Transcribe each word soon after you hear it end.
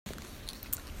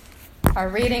Our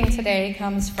reading today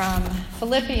comes from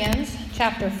Philippians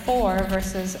chapter 4,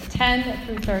 verses 10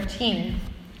 through 13.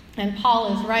 And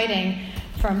Paul is writing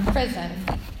from prison.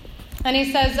 And he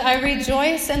says, "I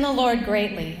rejoice in the Lord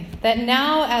greatly, that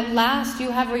now at last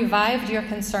you have revived your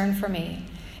concern for me.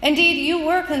 Indeed, you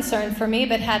were concerned for me,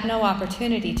 but had no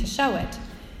opportunity to show it.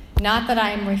 Not that I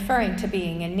am referring to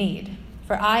being in need,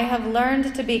 for I have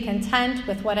learned to be content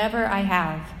with whatever I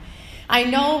have. I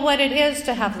know what it is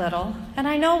to have little, and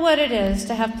I know what it is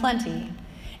to have plenty.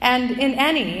 And in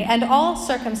any and all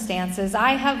circumstances,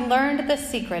 I have learned the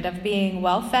secret of being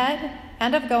well fed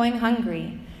and of going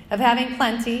hungry, of having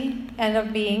plenty and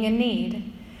of being in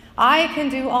need. I can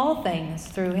do all things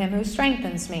through him who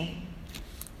strengthens me."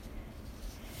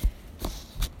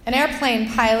 An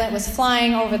airplane pilot was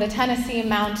flying over the Tennessee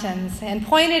mountains and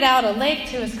pointed out a lake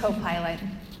to his co-pilot.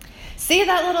 "See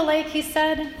that little lake," he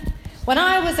said. "When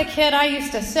I was a kid, I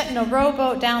used to sit in a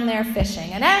rowboat down there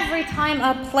fishing, and every time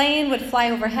a plane would fly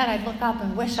overhead, I'd look up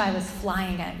and wish I was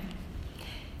flying it.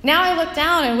 Now I look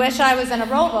down and wish I was in a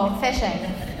rowboat fishing."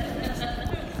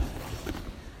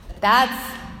 That's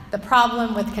the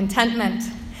problem with contentment.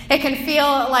 It can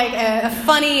feel like a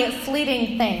funny,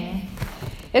 fleeting thing.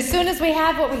 As soon as we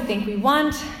have what we think we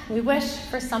want, we wish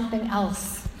for something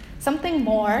else, something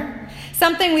more,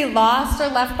 something we lost or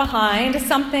left behind,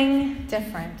 something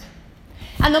different.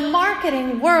 And the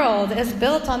marketing world is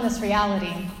built on this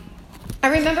reality. I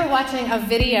remember watching a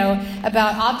video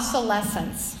about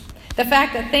obsolescence, the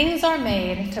fact that things are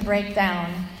made to break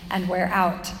down and wear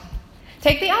out.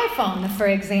 Take the iPhone, for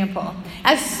example.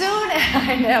 As soon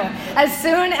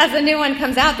as a new one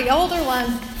comes out, the older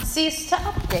ones cease to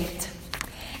update.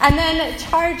 And then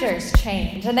chargers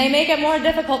change, and they make it more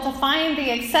difficult to find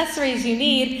the accessories you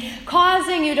need,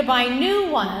 causing you to buy new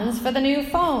ones for the new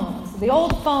phones. The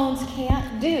old phones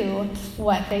can't do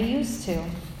what they used to.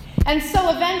 And so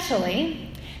eventually,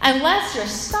 unless you're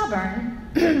stubborn,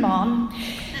 Mom,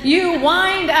 you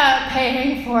wind up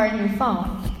paying for a new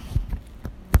phone.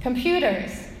 Computers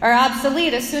are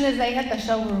obsolete as soon as they hit the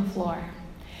showroom floor.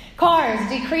 Cars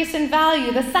decrease in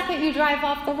value the second you drive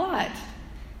off the lot.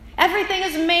 Everything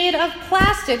is made of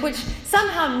plastic, which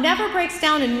somehow never breaks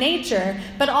down in nature,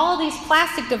 but all these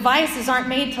plastic devices aren't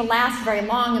made to last very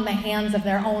long in the hands of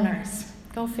their owners.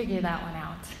 Go figure that one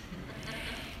out.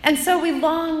 And so we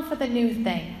long for the new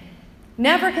thing,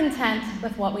 never content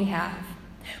with what we have.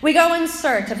 We go in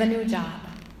search of a new job,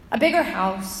 a bigger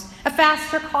house, a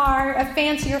faster car, a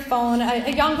fancier phone, a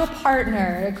younger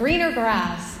partner, a greener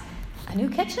grass, a new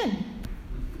kitchen.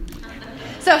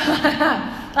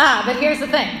 But here's the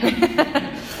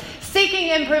thing. Seeking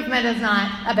improvement is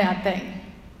not a bad thing.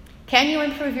 Can you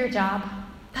improve your job?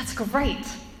 That's great.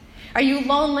 Are you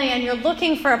lonely and you're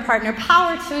looking for a partner?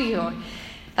 Power to you.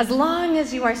 As long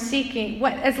as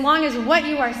what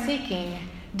you are seeking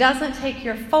doesn't take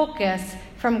your focus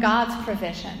from God's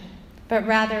provision, but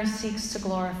rather seeks to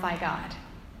glorify God.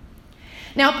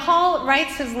 Now, Paul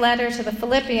writes his letter to the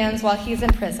Philippians while he's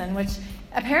in prison, which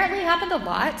apparently happened a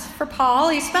lot for Paul.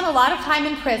 He spent a lot of time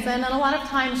in prison and a lot of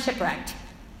time shipwrecked.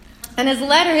 And his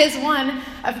letter is one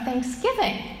of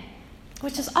thanksgiving,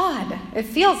 which is odd. It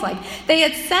feels like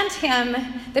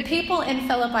the people in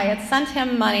Philippi had sent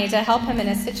him money to help him in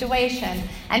his situation,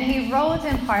 and he wrote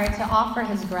in part to offer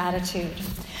his gratitude.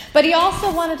 But he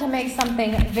also wanted to make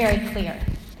something very clear.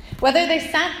 Whether they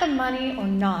sent the money or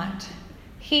not,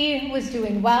 he was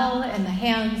doing well in the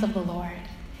hands of the Lord.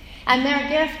 And their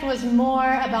gift was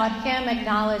more about him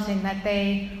acknowledging that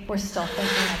they were still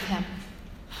thinking of him.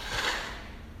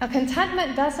 Now,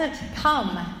 contentment doesn't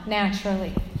come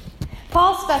naturally.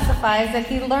 Paul specifies that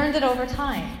he learned it over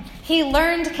time. He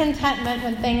learned contentment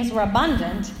when things were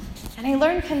abundant, and he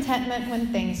learned contentment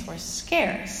when things were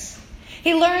scarce.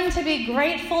 He learned to be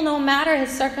grateful no matter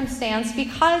his circumstance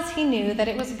because he knew that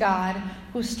it was God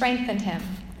who strengthened him.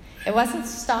 It wasn't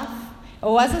stuff. It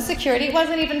wasn't security. It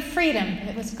wasn't even freedom.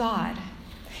 It was God.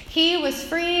 He was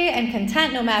free and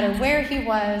content no matter where he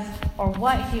was or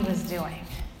what he was doing.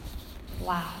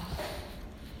 Wow.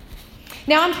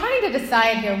 Now, I'm trying to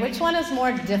decide here which one is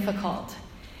more difficult,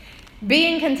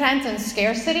 being content in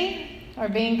scarcity or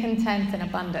being content in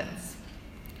abundance.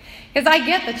 Because I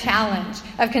get the challenge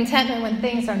of contentment when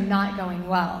things are not going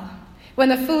well, when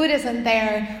the food isn't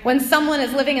there, when someone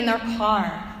is living in their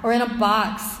car or in a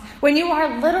box, when you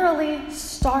are literally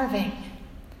starving,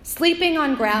 sleeping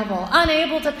on gravel,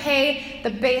 unable to pay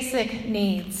the basic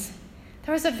needs.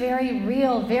 There is a very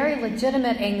real, very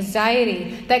legitimate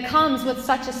anxiety that comes with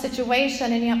such a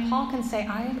situation, and yet Paul can say,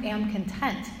 I am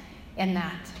content in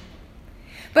that.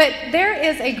 But there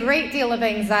is a great deal of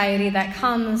anxiety that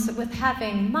comes with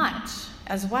having much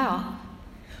as well.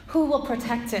 Who will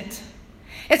protect it?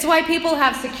 It's why people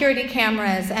have security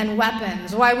cameras and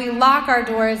weapons, why we lock our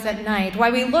doors at night, why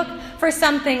we look for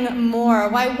something more,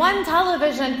 why one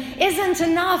television isn't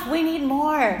enough, we need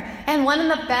more, and one in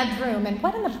the bedroom, and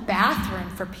one in the bathroom,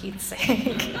 for Pete's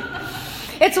sake.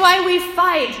 It's why we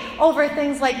fight over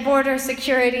things like border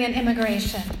security and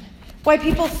immigration, why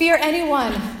people fear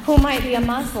anyone who might be a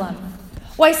Muslim,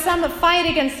 why some fight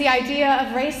against the idea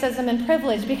of racism and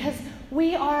privilege, because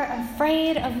we are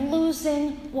afraid of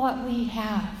losing what we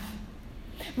have.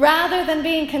 Rather than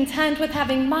being content with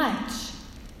having much,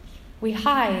 we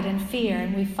hide in fear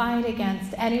and we fight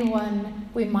against anyone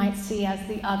we might see as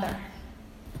the other.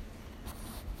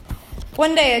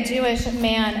 One day, a Jewish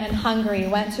man in Hungary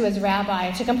went to his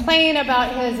rabbi to complain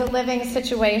about his living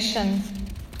situation.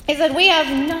 He said, "We have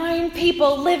 9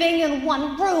 people living in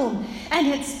one room, and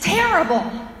it's terrible.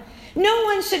 No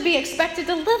one should be expected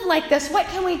to live like this. What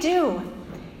can we do?"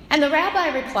 And the rabbi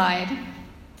replied,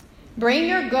 "Bring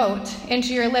your goat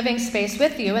into your living space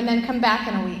with you and then come back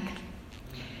in a week."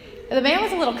 The man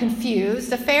was a little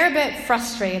confused, a fair bit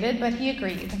frustrated, but he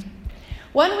agreed.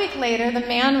 1 week later, the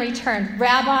man returned.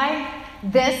 "Rabbi,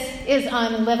 this is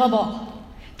unlivable.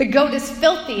 The goat is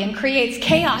filthy and creates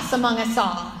chaos among us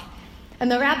all."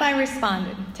 And the rabbi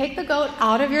responded, "Take the goat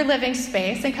out of your living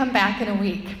space and come back in a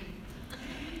week."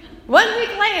 1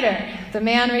 week later, the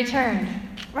man returned.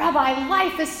 "Rabbi,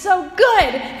 life is so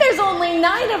good. There's only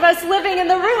 9 of us living in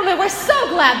the room, and we're so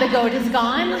glad the goat is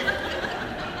gone."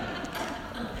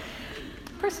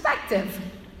 Perspective.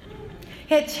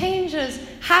 It changes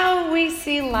how we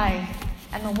see life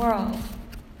and the world.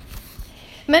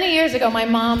 Many years ago, my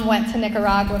mom went to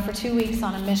Nicaragua for 2 weeks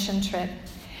on a mission trip.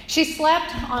 She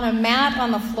slept on a mat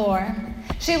on the floor.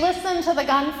 She listened to the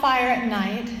gunfire at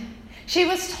night. She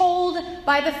was told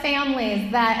by the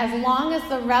families that as long as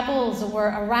the rebels were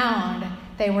around,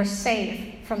 they were safe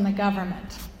from the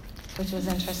government, which was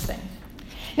interesting.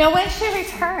 Now, when she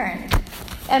returned,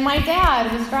 and my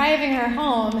dad was driving her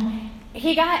home,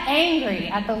 he got angry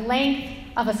at the length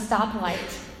of a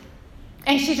stoplight.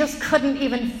 And she just couldn't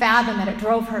even fathom it. It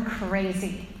drove her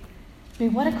crazy. I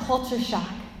mean, what a culture shock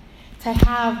to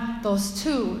have those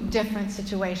 2 different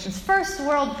situations. First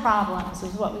world problems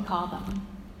is what we call them.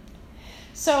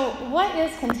 So, what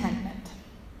is contentment?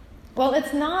 Well,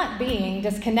 it's not being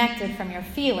disconnected from your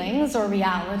feelings or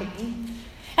reality.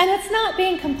 And it's not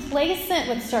being complacent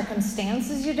with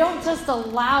circumstances. You don't just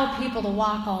allow people to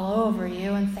walk all over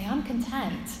you and say, "I'm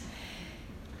content."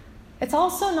 It's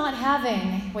also not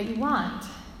having what you want.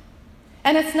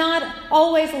 And it's not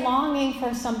always longing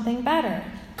for something better.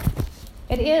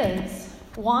 It is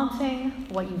wanting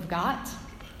what you've got.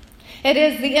 It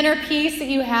is the inner peace that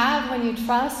you have when you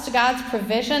trust God's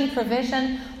provision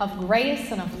of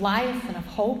grace and of life and of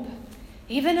hope,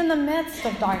 even in the midst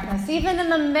of darkness, even in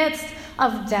the midst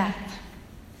of death.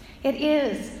 It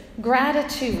is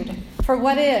gratitude for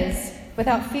what is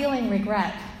without feeling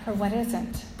regret for what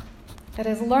isn't. It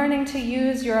is learning to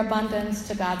use your abundance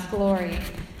to God's glory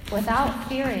without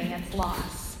fearing its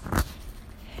loss.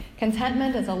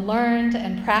 Contentment is a learned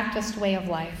and practiced way of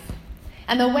life.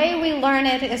 And the way we learn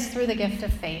it is through the gift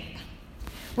of faith.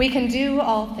 We can do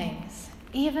all things,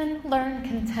 even learn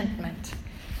contentment,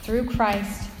 through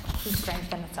Christ who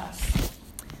strengthens us.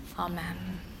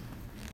 Amen.